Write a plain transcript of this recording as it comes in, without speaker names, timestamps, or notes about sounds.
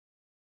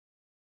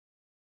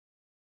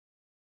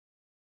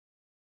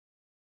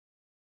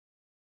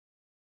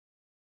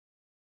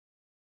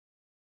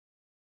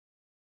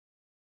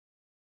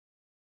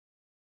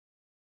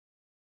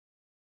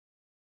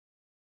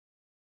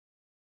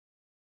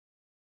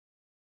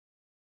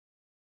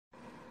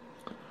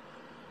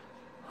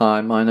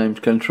Hi, my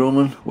name's Ken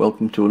Truman.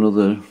 Welcome to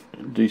another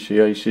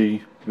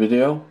DCAC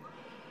video.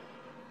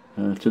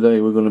 Today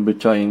we're going to be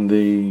tying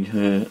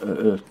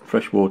the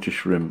freshwater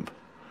shrimp.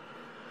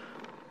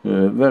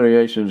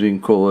 Variations in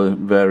colour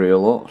vary a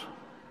lot.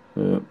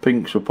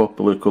 Pink's a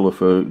popular colour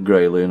for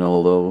grayling,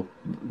 although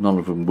none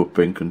of them were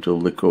pink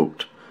until they're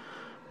cooked.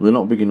 They're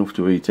not big enough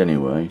to eat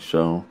anyway,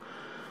 so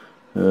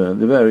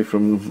they vary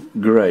from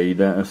grey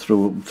down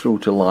through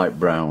to light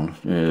brown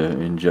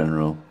in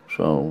general.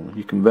 So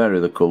you can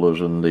vary the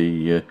colours and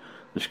the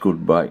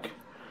scud back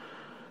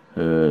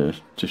to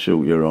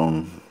suit your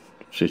own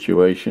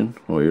situation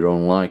or your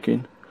own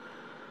liking.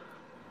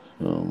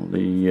 So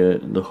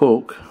the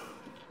hook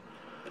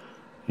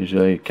is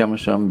a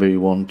Kamasan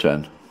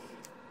B110,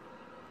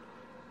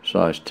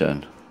 size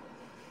 10.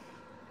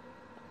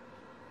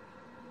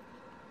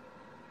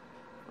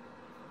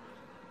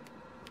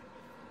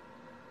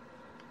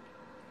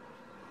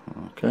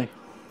 Okay.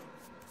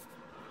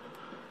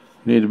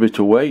 Need a bit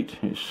of weight.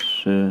 It's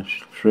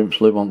shrimps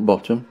live on the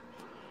bottom,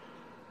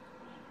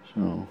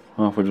 so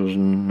half a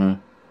dozen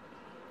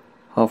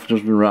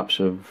wraps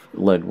of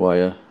lead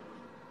wire,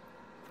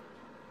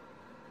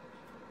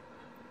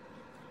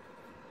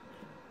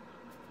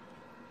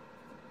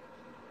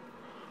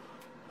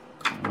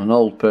 an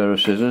old pair of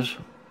scissors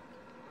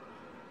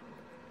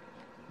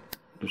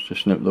just to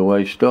snip the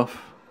waste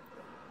off.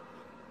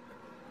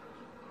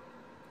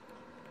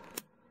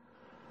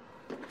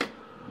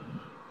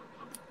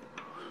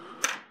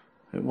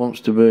 It wants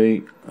to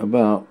be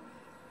about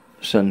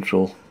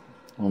central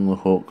on the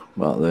hook,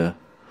 about there.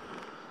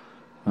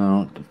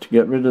 Now, to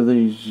get rid of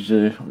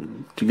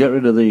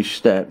these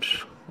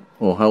steps,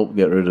 or help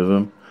get rid of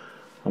them,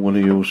 I'm going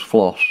to use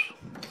floss.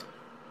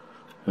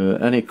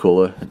 Any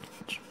colour,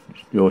 it's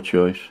your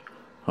choice.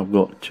 I've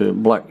got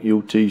black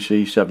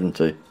UTC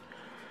 70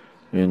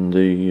 in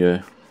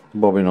the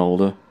bobbin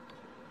holder,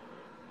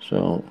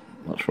 so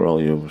that's what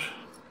I'll use.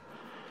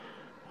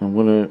 I'm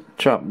going to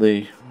trap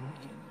the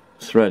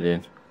thread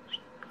in.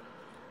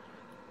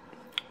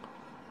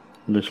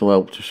 This will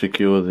help to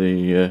secure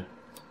the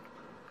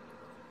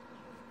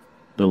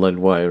lead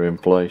wire in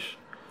place.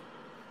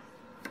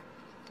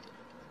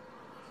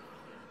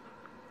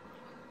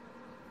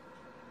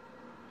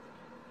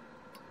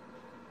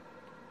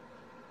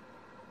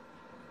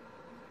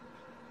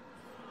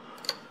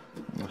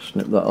 I'll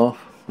snip that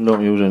off.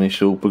 Don't use any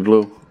super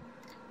glue.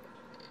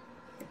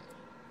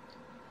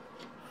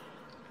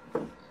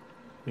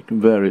 You can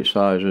vary its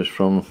sizes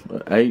from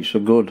 8's are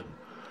good.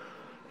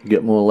 You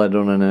get more lead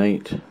on an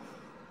 8.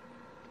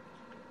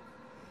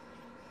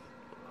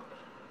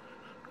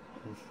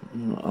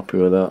 I'm not happy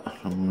with that.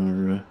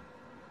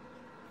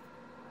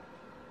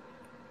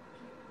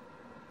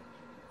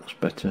 That's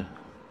better.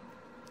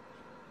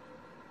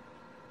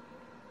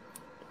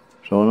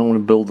 So I'm going to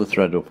build the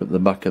thread up at the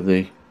back of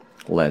the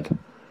lead,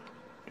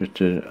 just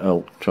to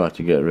help try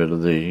to get rid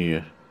of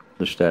the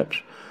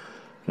steps.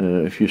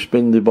 If you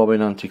spin the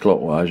bobbin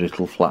anti-clockwise,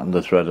 it'll flatten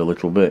the thread a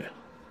little bit.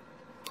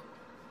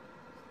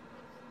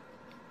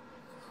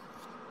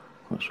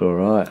 That's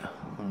alright.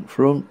 In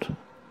front.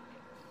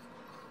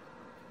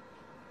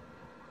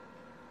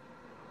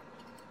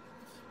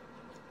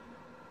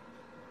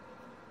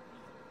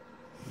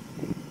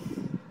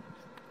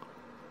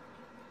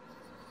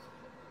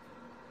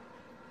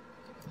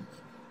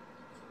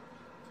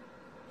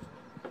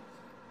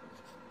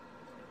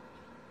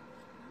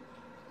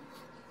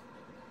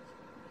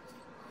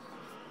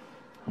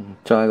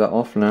 Tie that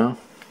off now.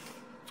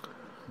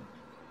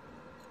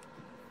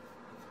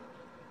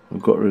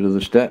 I've got rid of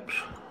the steps.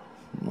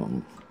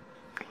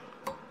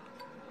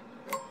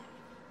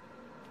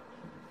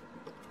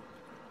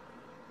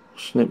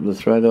 Snip the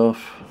thread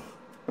off.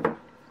 The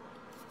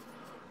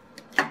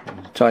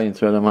tying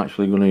thread I'm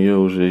actually going to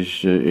use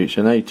is it's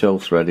an 8L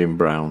thread in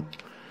brown.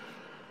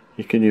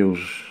 You can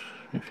use,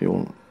 if you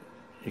want,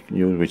 you can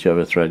use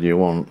whichever thread you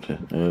want.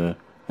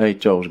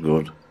 8L's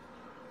good.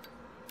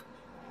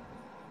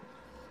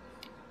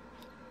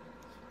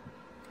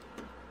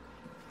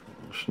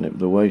 Snip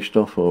the waste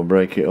off or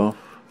break it off.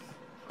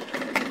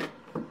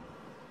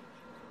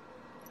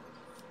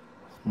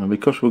 And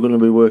because we're going to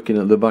be working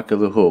at the back of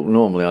the hook,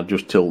 normally I'd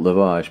just tilt the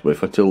vise, but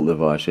if I tilt the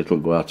vise it'll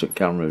go out at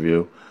camera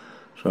view.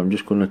 So I'm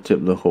just going to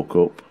tip the hook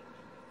up,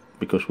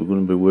 because we're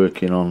going to be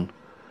working on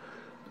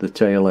the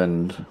tail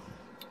end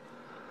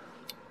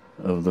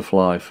of the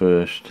fly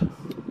first.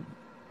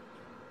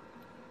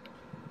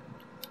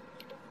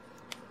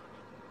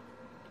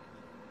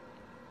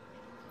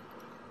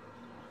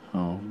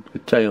 So the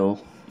tail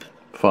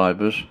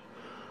fibres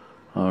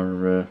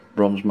are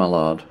bronze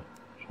mallard.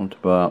 I want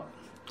about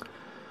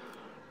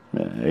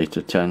 8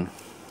 or 10,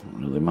 doesn't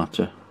really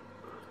matter,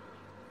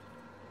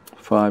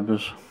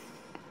 fibres.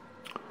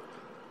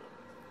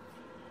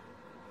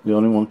 They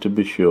only want to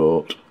be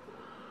short,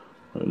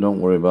 but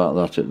don't worry about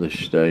that at this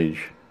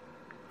stage.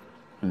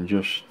 And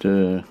just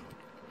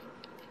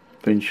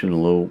pinch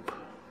and loop,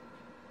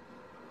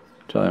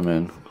 tie them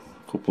in,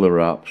 a couple of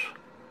wraps,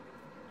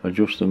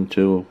 adjust them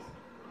to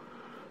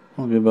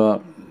maybe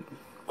about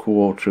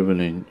 1/4 of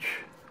an inch.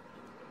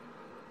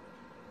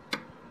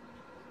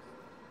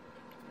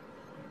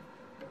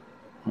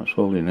 That's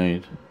all you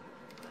need.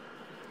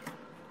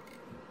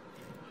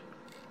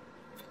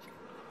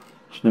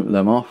 Snip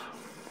them off.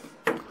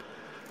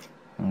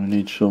 And we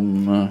need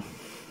some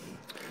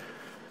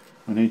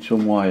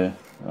wire.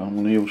 I'm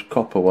going to use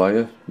copper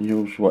wire.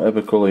 Use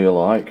whatever colour you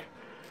like.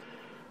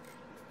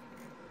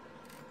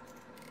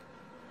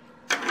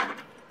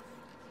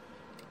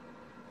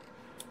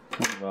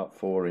 About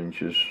 4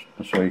 inches,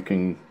 so you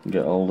can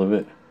get hold of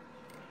it.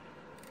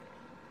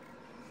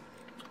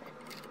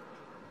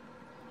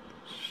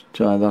 Just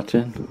tie that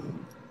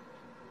in.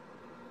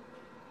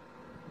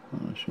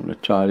 I'm just going to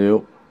tidy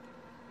up.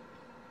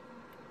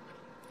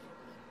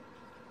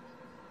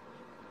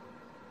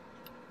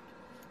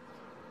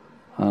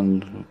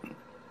 And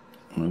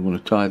I'm going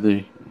to tie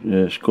the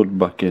scud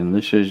back in.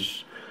 This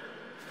is,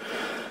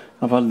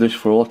 I've had this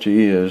for a lot of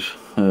years.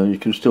 You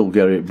can still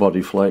get it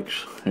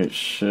Bodyflex.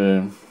 It's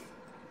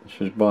this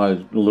is by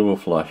Lure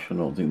Flash. I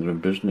don't think they're in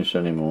business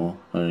anymore.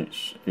 And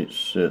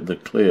it's the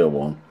clear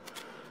one.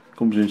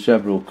 Comes in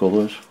several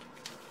colours: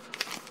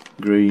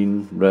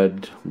 green,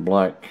 red,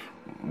 black.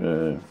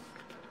 I've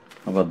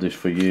had this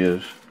for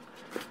years,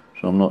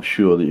 so I'm not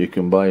sure that you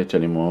can buy it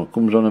anymore. It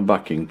comes on a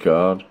backing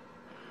card.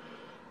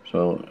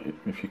 So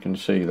if you can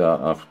see that,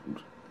 I've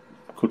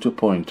cut a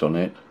point on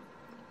it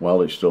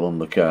while it's still on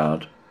the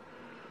card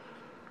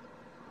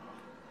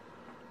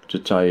to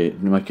tie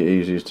it, make it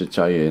easier to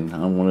tie in.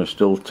 I'm going to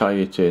still tie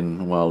it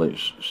in while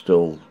it's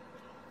still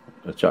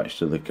attached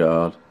to the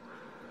card.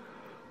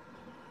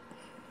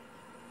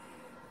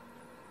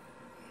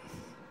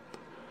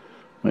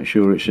 Make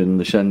sure it's in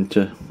the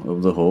centre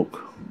of the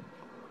hook.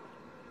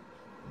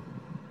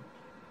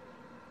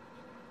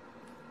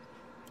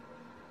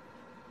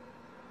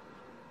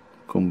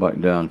 Come back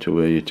down to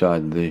where you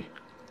tied the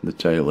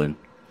tail in,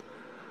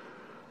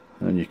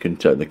 and you can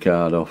take the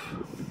card off,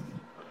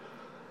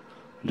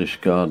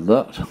 discard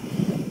that.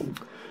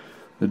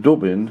 The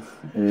dubbing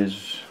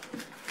is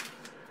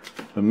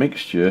a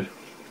mixture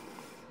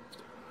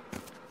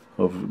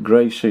of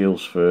grey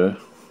seal's fur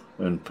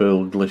and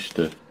pearl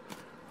glister.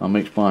 I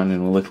mixed mine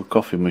in a little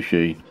coffee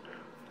machine.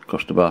 It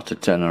cost about a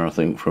tenner, I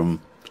think,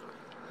 from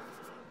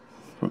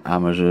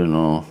Amazon,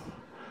 or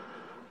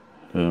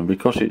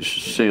because it's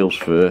seal's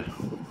fur,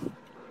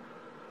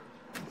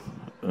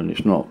 and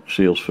it's not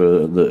seal's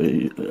fur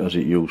as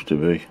it used to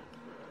be.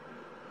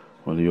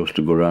 Well, they used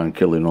to go around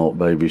killing all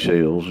baby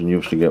seals and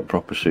used to get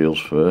proper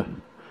seal's fur.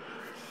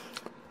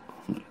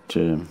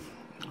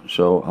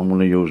 So I'm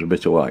going to use a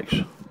bit of wax.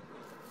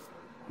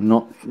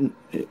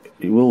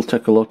 It will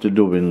take a lot of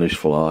dubbing, this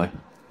fly,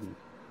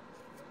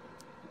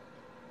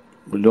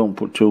 but don't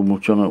put too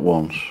much on at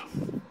once.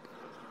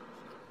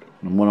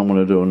 And what I'm going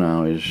to do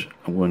now is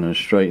I'm going to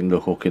straighten the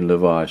hook in the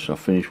vise.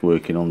 I've finished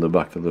working on the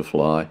back of the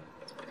fly.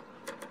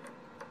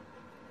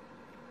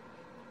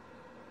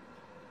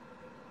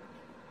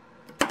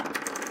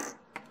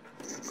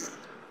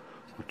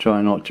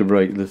 Try not to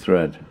break the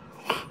thread.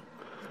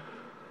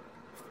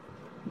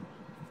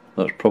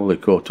 That's probably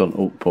caught on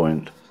hook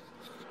point.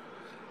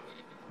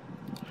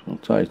 So I'll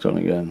tie it on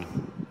again.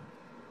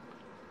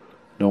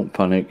 Don't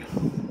panic,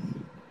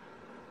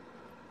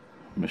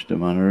 Mr.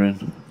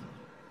 Mannering.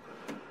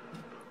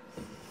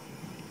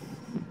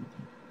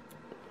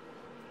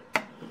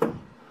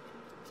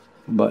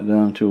 Back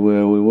down to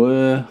where we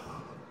were.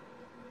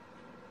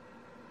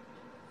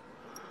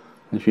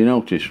 If you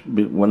notice,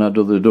 when I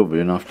do the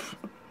dubbing, I've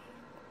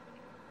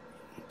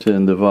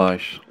turned the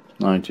vise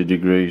 90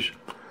 degrees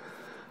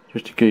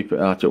just to keep it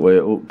out of way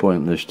at hook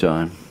point this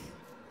time.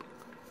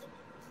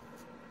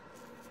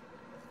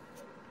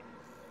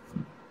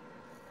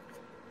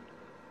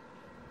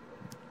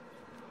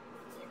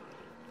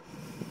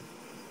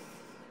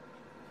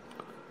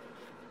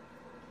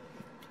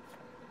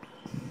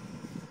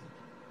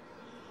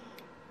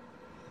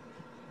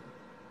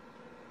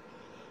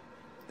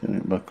 Turn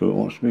it back up. It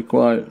wants to be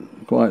quite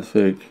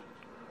thick.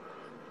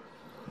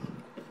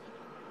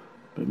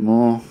 A bit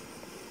more.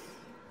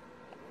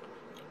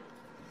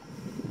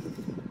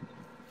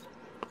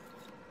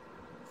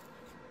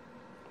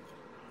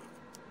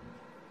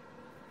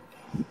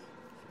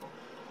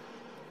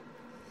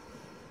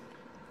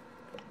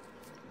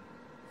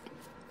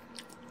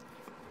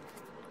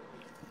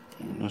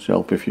 That's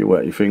help if you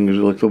wet your fingers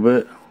a little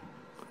bit.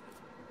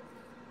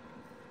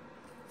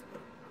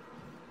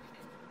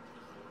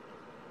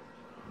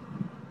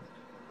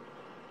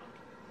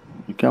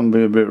 You can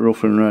be a bit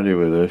rough and ready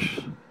with this,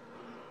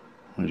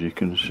 as you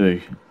can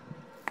see.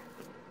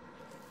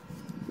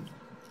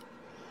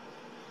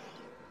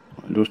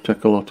 It does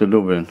take a lot of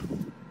dubbing.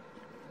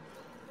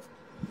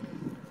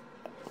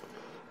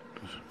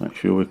 Just make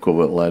sure we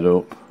cover the lead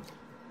up.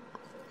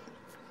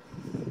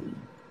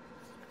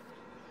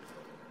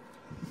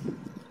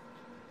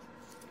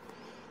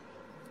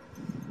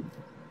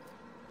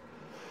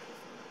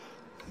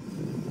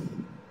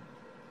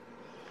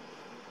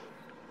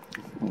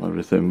 Pull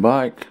everything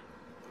back.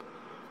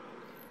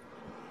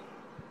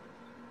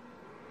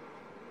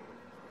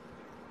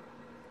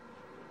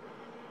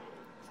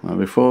 Now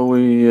before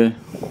we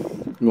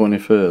go any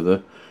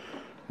further,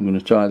 I'm going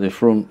to tie the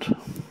front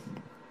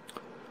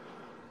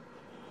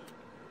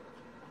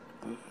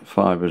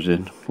fibres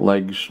in.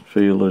 Legs,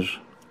 feelers,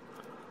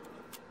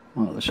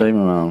 well, the same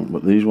amount,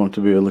 but these want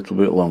to be a little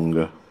bit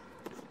longer.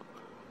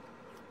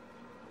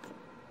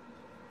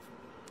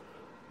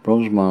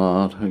 Bronze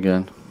mallard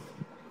again.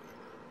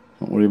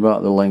 Don't worry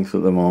about the length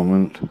at the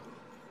moment.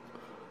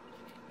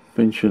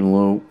 Pinch and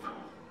loop.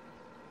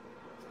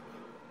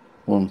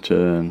 One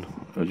turn.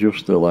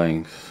 Adjust the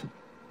length.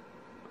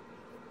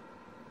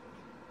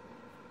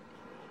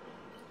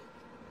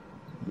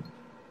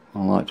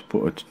 I like to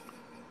put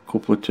a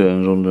couple of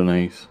turns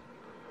underneath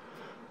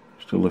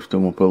just to lift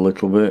them up a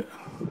little bit.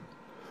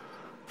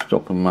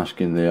 Stop them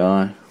masking the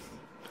eye.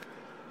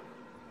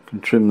 You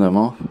can trim them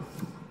off.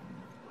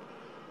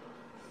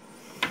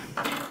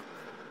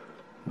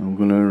 I'm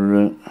going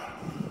to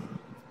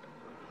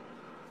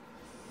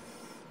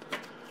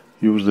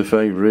use the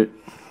favourite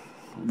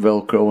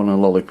Velcro and a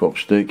lollipop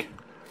stick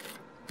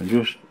and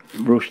just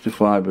brush the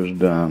fibres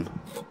down.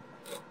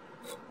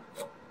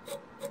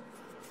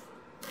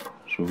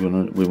 So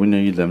we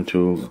need them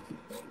to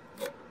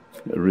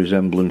get a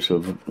resemblance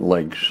of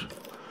legs.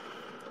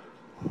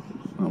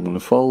 I'm going to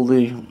fold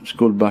the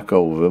scud back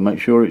over. Make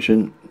sure it's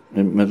in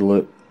the middle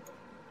of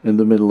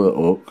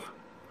the hook.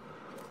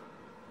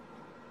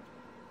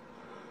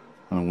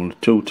 I'm going to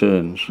 2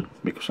 turns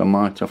because I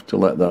might have to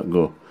let that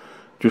go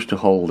just to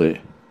hold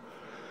it.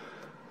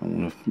 I'm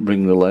going to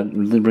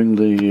bring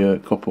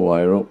the copper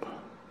wire up.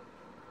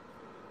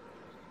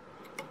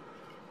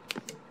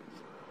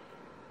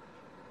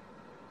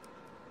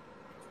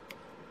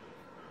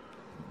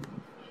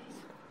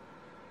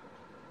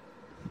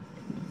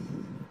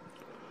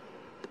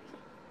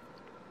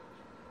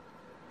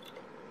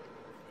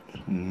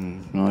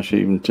 Nice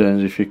even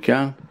turns if you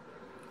can.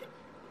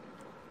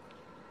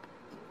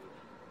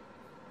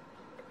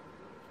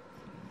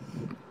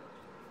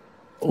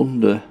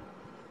 Under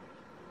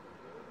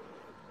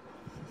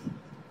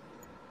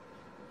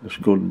the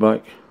scud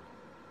back.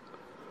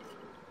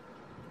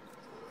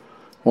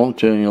 One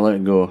turn you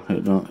let go,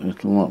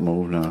 it'll not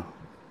move now.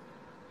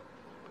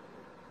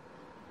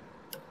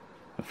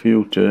 A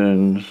few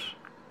turns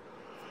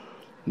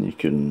and you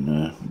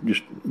can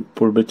just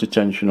put a bit of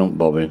tension on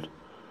bobbin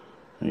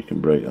and you can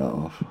break that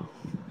off.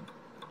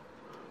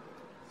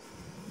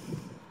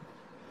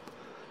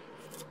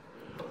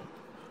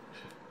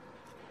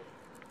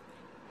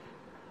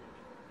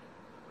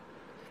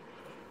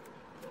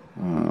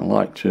 I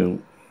like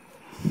to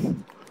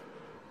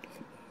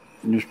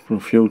just for a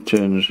few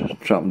turns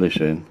trap this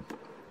in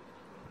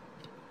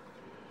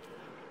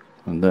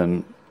and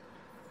then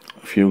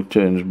a few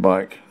turns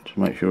back to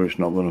make sure it's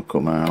not going to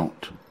come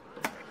out.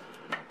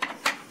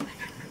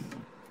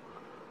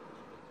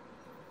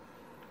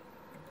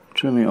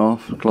 Trim it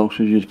off as close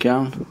as you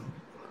can.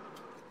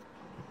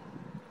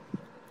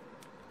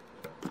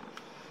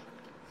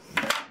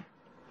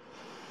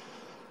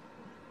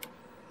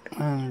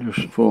 And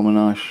just form a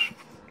nice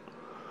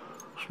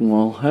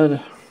small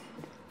head,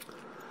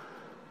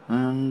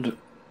 and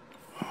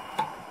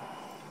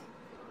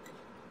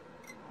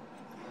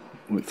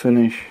we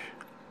finish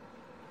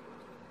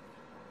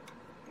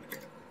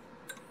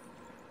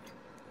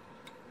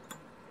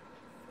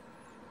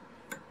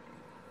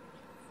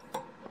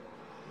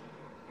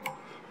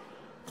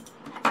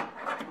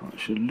that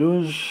should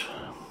do us.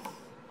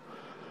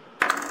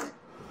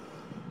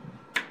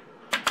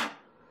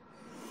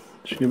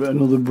 Just give it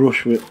another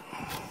brush with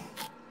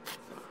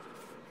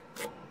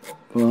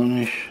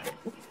varnish.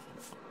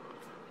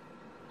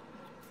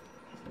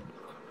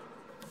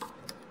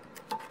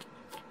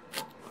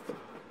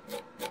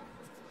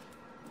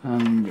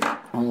 And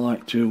I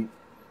like to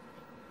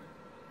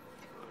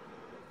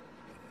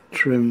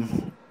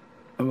trim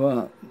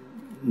about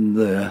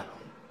there.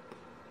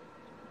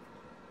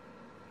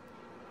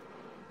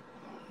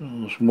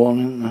 There's one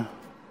in there.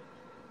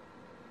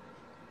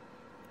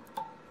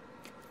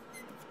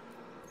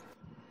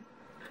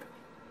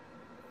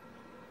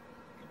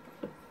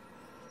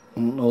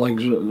 And the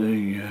legs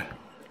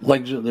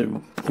at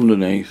the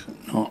underneath.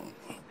 Not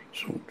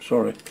so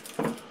sorry.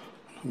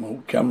 I'm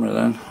old camera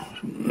then.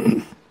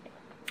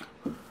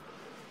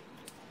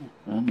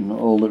 And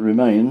all that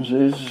remains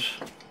is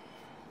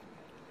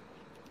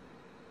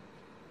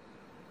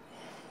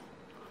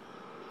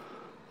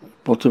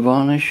butter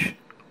varnish.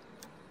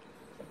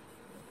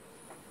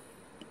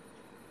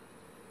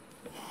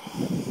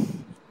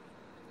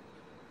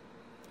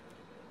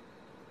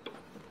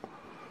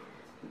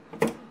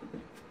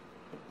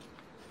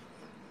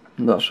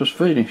 And that's us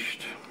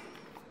finished.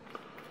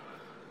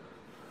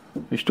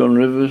 It's done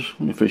rivers.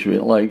 You fish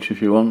with lakes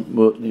if you want,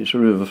 but it's a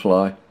river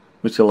fly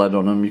with the lead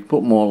on them. You can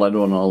put more lead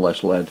on or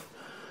less lead.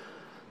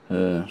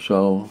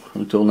 So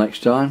until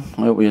next time,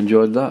 I hope you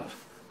enjoyed that,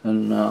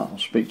 and I'll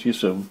speak to you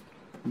soon.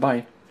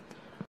 Bye.